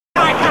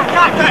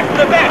back, to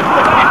the back, to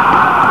the back.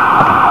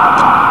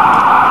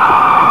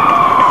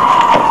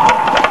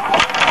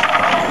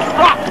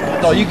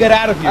 No, you get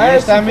out of here. You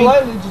understand me? You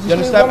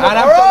understand me? And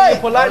I'm telling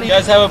you politely. You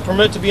guys have a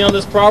permit to be on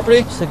this property?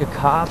 I'm sick of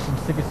cops. I'm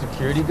sick of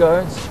security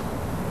guards.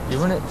 You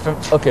want it from?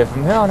 Okay,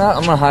 from here on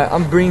out,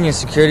 I'm bringing a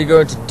security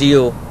guard to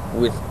deal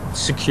with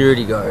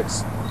security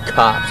guards,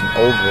 cops. I'm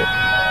over it.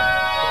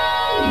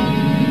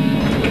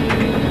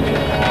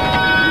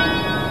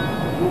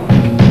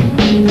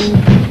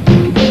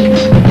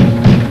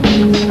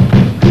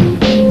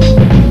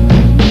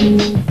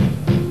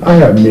 I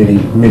have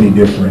many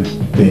different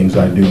things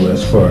I do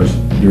as far as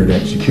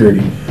Dyrdek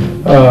security.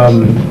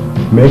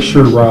 Make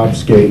sure Rob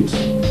skates.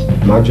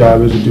 My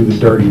job is to do the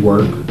dirty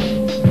work.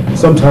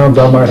 Sometimes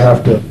I might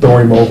have to throw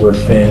him over a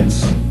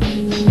fence.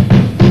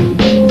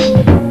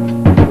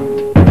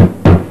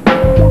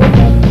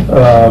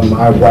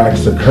 I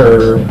wax a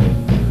curb.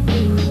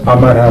 I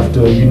might have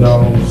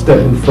to, step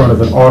in front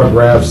of an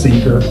autograph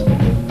seeker.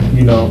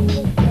 He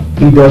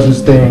does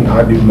his thing,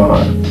 I do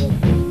mine.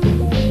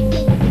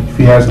 If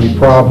he has any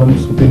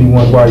problems with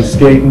anyone while he's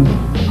skating,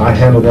 I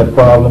handle that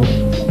problem.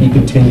 He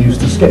continues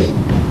to skate.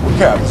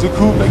 Cap, is it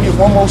cool if they get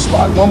one more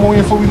spot, one more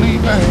in before we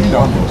leave, man?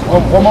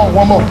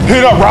 One more.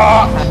 Hit up,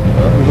 Rob! You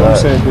know what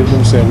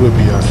I'm saying? We'll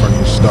be out front of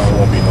your store,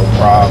 won't be no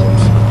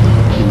problems.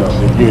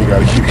 Then you ain't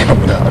gotta keep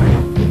coming out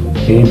here.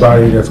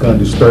 Anybody that's gonna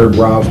disturb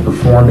Rob's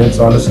performance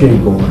on the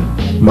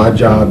skateboard, my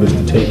job is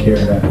to take care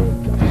of that.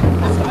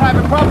 That's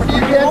private property,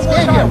 you can't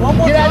skate here.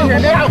 Get out of here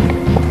now!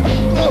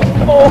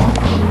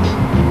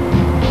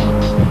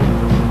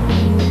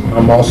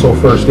 I'm also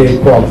first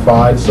aid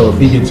qualified, so if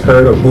he gets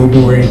hurt or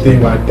boo-boo or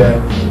anything like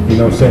that,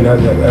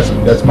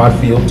 that's my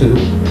field too.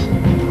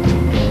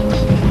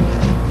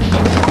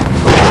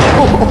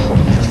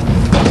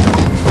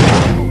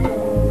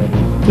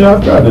 Yeah,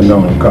 I've gotten to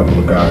know a couple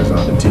of guys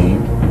on the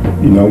team.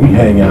 We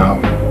hang out.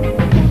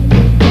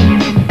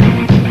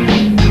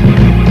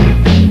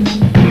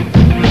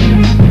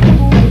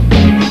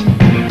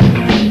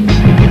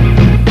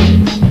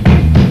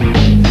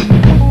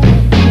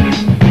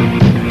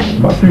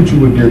 My future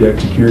with Dyrdek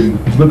security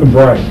is looking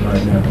bright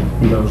right now.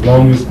 As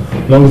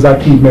long as I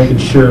keep making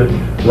sure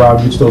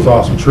Rob gets those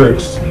awesome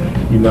tricks,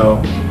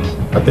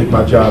 I think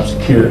my job's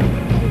secure.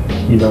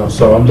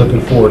 So I'm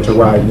looking forward to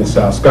riding this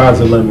out. Sky's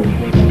the limit.